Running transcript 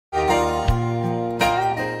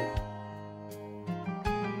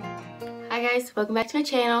Hi guys, welcome back to my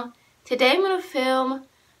channel. Today I'm going to film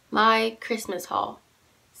my Christmas haul.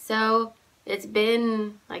 So it's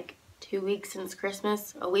been like 2 weeks since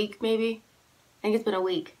Christmas, a week maybe. I think it's been a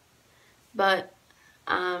week. But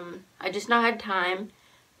I just not had time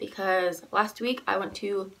because last week I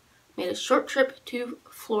made a short trip to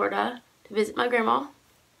Florida to visit my grandma.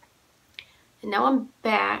 And now I'm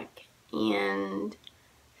back and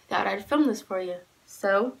I thought I'd film this for you.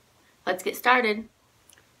 So let's get started.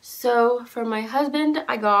 So for my husband,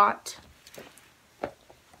 I got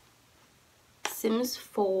Sims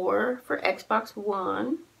 4 for Xbox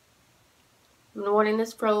One. I've been wanting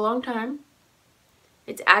this for a long time.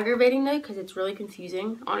 It's aggravating though because it's really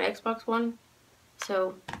confusing on Xbox One.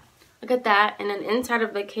 So I got that, and then inside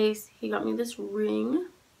of the case he got me this ring.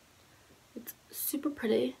 It's super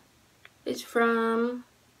pretty. It's from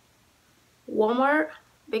Walmart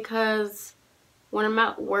because when I'm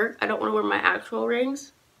at work I don't want to wear my actual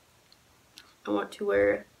rings. I want to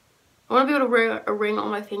be able to wear a ring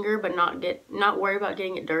on my finger but not worry about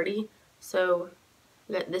getting it dirty. So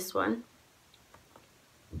I got this one.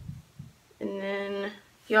 And then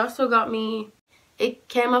he also got me a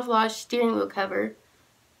camouflage steering wheel cover,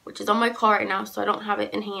 which is on my car right now, so I don't have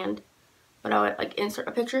it in hand. But I would like insert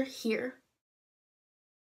a picture here.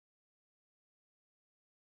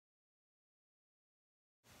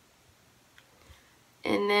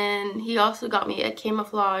 And then he also got me a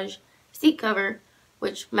camouflage seat cover,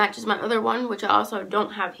 which matches my other one, which I also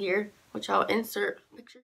don't have here, which I'll insert a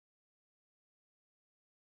picture.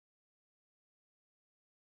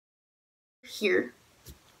 Here.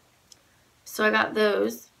 So I got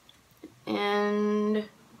those, and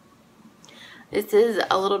this is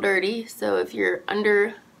a little dirty, so if you're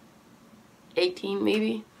under 18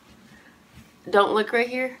 maybe, don't look right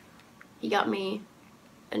here. He got me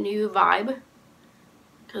a new Vibe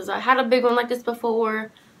because I had a big one like this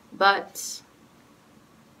before, but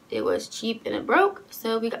it was cheap and it broke,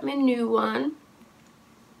 so he got me a new one.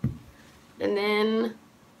 And then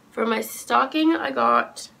for my stocking I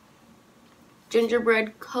got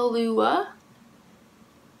gingerbread Kahlua,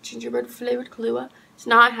 gingerbread flavored Kahlua. So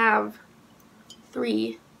now I have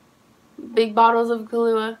 3 big bottles of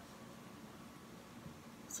Kahlua.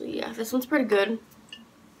 So yeah, this one's pretty good.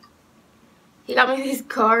 He got me these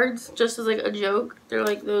cards just as like a joke. They're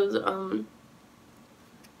like those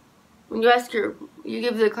when you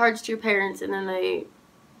give the cards to your parents and then they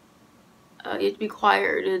you have to be quiet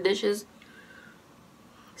or do the dishes.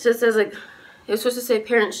 So it says like, it was supposed to say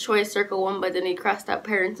parents choice circle 1, but then he crossed out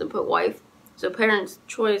parents and put wife. So parents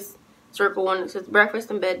choice circle 1, it says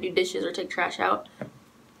breakfast in bed, do dishes or take trash out.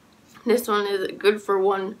 This one is good for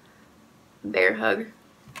 1 bear hug.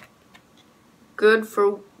 Good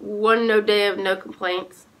for 1 no day of no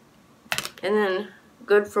complaints. And then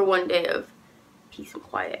good for 1 day of peace and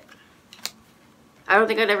quiet. I don't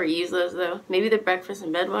think I'd ever use those though. Maybe the breakfast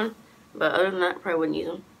in bed one, but other than that I probably wouldn't use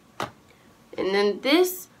them. And then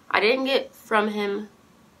this I didn't get from him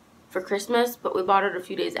for Christmas, but we bought it a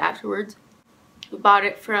few days afterwards. We bought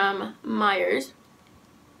it from Myers.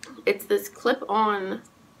 It's this clip-on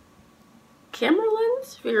camera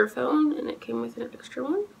lens for your phone, and it came with an extra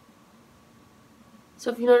one.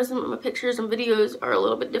 So if you notice my pictures and videos are a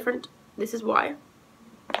little bit different, this is why.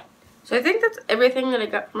 So I think that's everything that I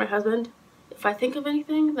got from my husband. If I think of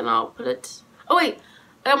anything, then I'll put it... Oh wait,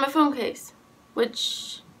 I got my phone case,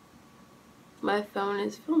 which my phone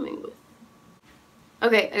is filming with.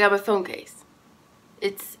 Okay, I got my phone case.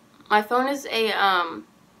 My phone is a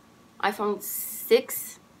iPhone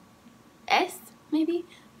 6S maybe,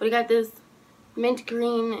 but I got this mint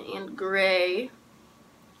green and gray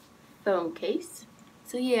phone case.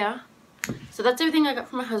 So yeah, so that's everything I got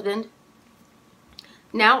from my husband.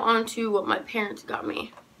 Now on to what my parents got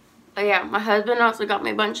me. Oh yeah, my husband also got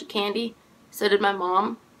me a bunch of candy. So did my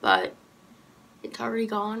mom, but it's already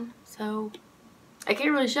gone, so I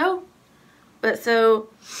can't really show. But so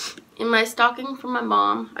in my stocking from my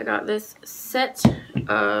mom, I got this set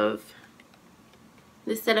of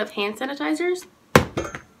hand sanitizers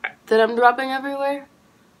that I'm dropping everywhere.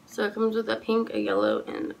 So it comes with a pink, a yellow,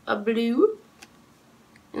 and a blue.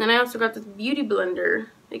 And then I also got this beauty blender.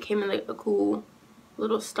 It came in like a cool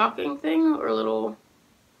little stocking thing, or a little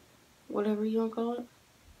whatever you want to call it.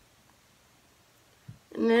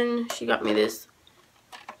 And then she got me this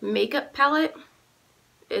makeup palette.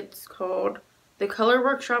 It's called the Color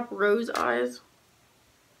Workshop Rose Eyes.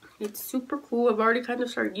 It's super cool. I've already kind of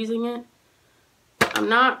started using it. I'm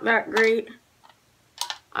not that great.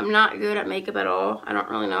 I'm not good at makeup at all. I don't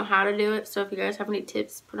really know how to do it. So if you guys have any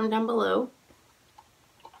tips, put them down below.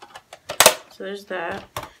 So there's that.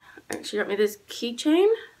 She got me this keychain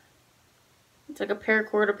It's like a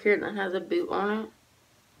paracord up here and it has a boot on it.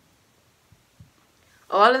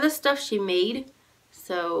 A lot of this stuff she made,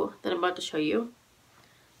 so that I'm about to show you.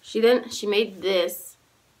 She made this.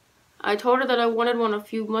 I told her that I wanted one a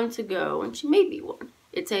few months ago, and she made me one.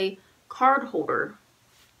 It's a card holder.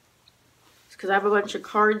 It's because I have a bunch of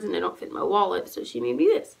cards and they don't fit in my wallet, so she made me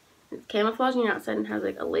this. It's camouflage on the outside and has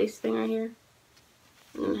like a lace thing right here.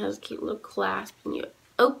 And then it has a cute little clasp, and you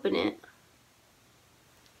open it.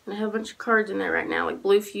 And I have a bunch of cards in there right now, like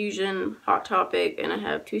Blue Fusion, Hot Topic, and I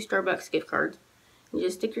have 2 Starbucks gift cards. You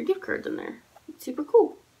just stick your gift cards in there. It's super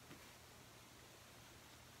cool.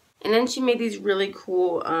 And then she made these really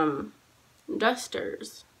cool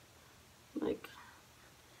dusters. Like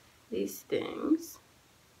these things.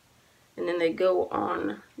 And then they go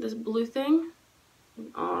on this blue thing.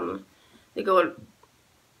 They go on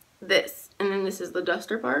this. And then this is the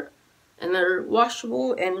duster part. And they're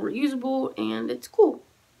washable and reusable, and it's cool.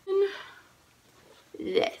 And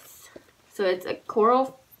this. So it's a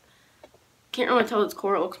coral. Can't really tell it's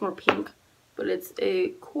coral, it looks more pink. But it's a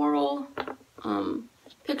coral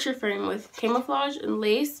picture frame with camouflage and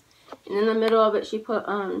lace. And in the middle of it she put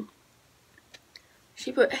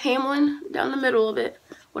Hamlin down the middle of it.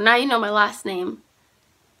 Well, now you know my last name.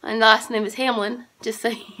 My last name is Hamlin. Just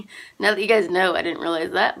so now that you guys know, I didn't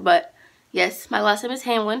realize that. But yes, my last name is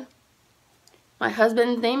Hamlin. My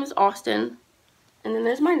husband's name is Austin. And then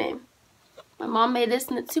there's my name. My mom made this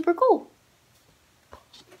and it's super cool.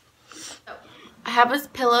 I have this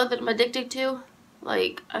pillow that I'm addicted to.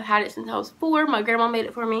 Like, I've had it since I was 4. My grandma made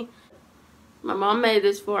it for me. My mom made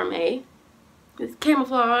this for me. It's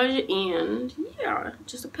camouflage and yeah,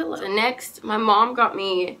 just a pillow. So next, my mom got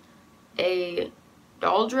me a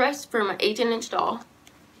doll dress for my 18-inch doll.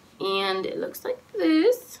 And it looks like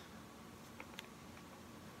this.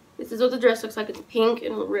 This is what the dress looks like. It's pink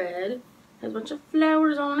and red. It has a bunch of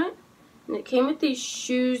flowers on it. And it came with these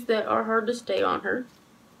shoes that are hard to stay on her.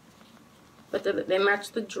 But they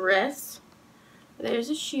match the dress. There's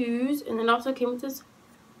the shoes. And then also came with this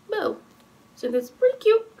bow. So that's pretty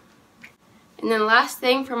cute. And then last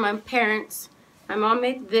thing from my parents. My mom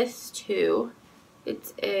made this too.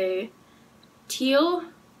 It's a teal,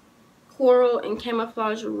 coral, and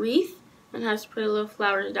camouflage wreath. And has pretty little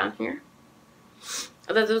flowers down here.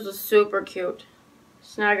 I thought this was super cute.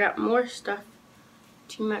 So now I got more stuff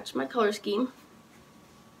to match my color scheme.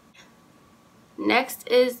 Next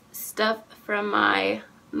is stuff from my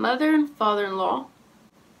mother and father-in-law.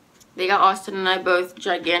 They got Austin and I both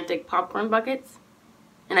gigantic popcorn buckets.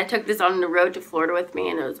 And I took this on the road to Florida with me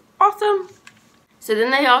and it was awesome. So then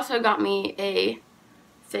they also got me a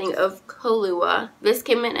thing of Kahlua. This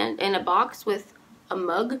came in a box with a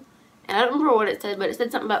mug. And I don't remember what it said, but it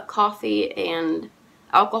said something about coffee and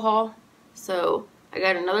alcohol. So I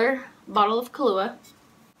got another bottle of Kahlua.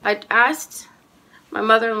 I asked my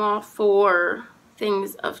mother-in-law for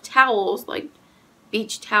things of towels, like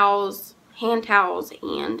beach towels, hand towels,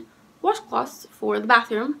 and washcloths for the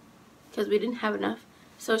bathroom because we didn't have enough.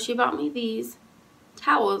 So she bought me these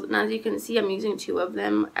towels, and as you can see, I'm using 2 of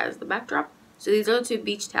them as the backdrop. So these are the 2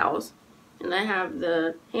 beach towels, and I have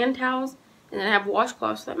the hand towels, and then I have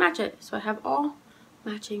washcloths that match it. So I have all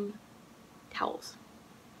matching towels.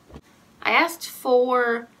 I asked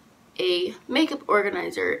for a makeup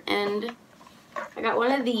organizer, and I got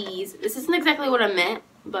one of these. This isn't exactly what I meant,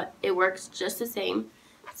 but it works just the same.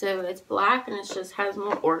 So it's black, and it just has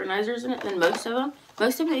more organizers in it than most of them.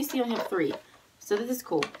 Most of them, you see, only have 3. So this is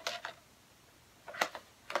cool.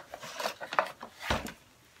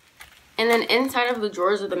 And then inside of the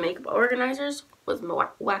drawers of the makeup organizers was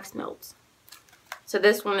wax melts. So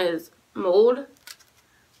this one is mold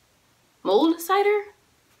cider.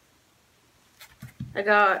 I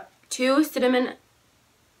got 2 cinnamon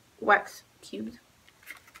wax cubes.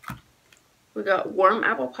 We got warm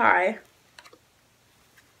apple pie.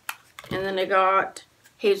 And then I got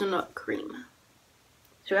hazelnut cream.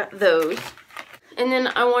 So I got those. And then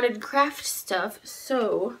I wanted craft stuff,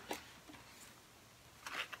 so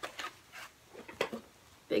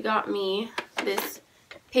they got me this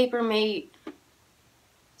Paper Mate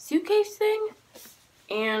suitcase thing.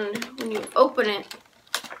 And when you open it,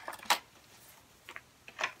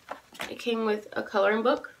 it came with a coloring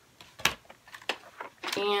book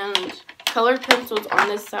and colored pencils on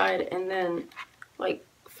this side, and then like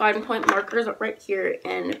fine point markers right here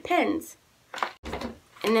and pens.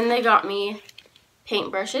 And then they got me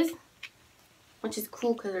paintbrushes, which is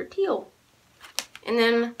cool because they're teal. And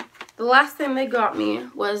then the last thing they got me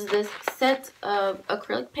was this set of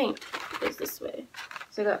acrylic paint. It goes this way.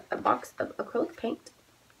 So I got a box of acrylic paint.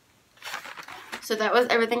 So that was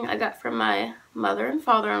everything I got from my mother and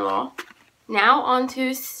father-in-law. Now on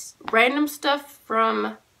to random stuff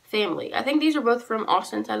from family. I think these are both from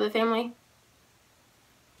Austin's side of the family.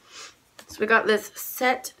 So we got this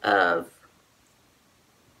set of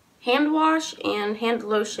hand wash and hand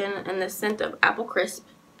lotion and the scent of apple crisp.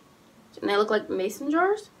 And they look like mason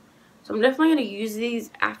jars. So I'm definitely going to use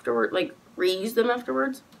these afterward, like reuse them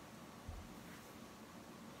afterwards.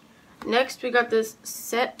 Next we got this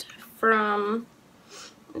set from,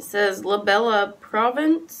 it says La Bella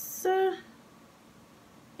Provence.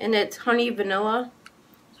 And it's honey vanilla.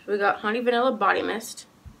 So we got honey vanilla body mist,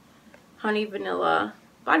 honey vanilla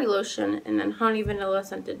body lotion, and then honey vanilla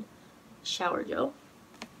scented shower gel.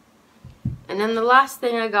 And then the last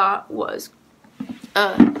thing I got was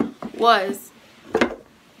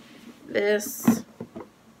this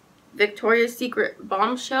Victoria's Secret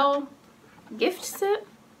Bombshell gift set. It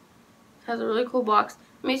has a really cool box.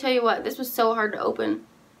 Let me tell you what, this was so hard to open.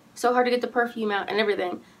 So hard to get the perfume out and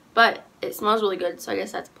everything. But it smells really good, so I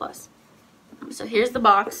guess that's a plus. So here's the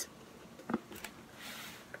box.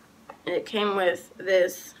 It came with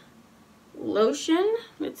this lotion.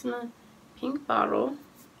 It's in a pink bottle.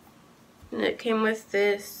 And it came with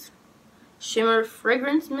this shimmer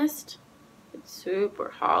fragrance mist. It's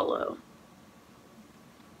super hollow.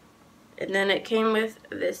 And then it came with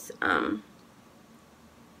this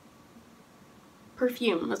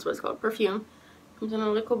perfume. That's what it's called, perfume. Comes in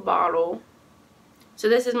a little bottle. So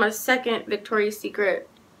this is my second Victoria's Secret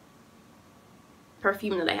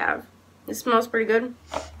perfume that I have. It smells pretty good.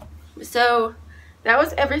 So that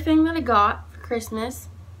was everything that I got for Christmas.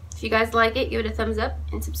 If you guys like it, give it a thumbs up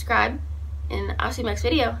and subscribe. And I'll see you next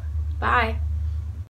video. Bye.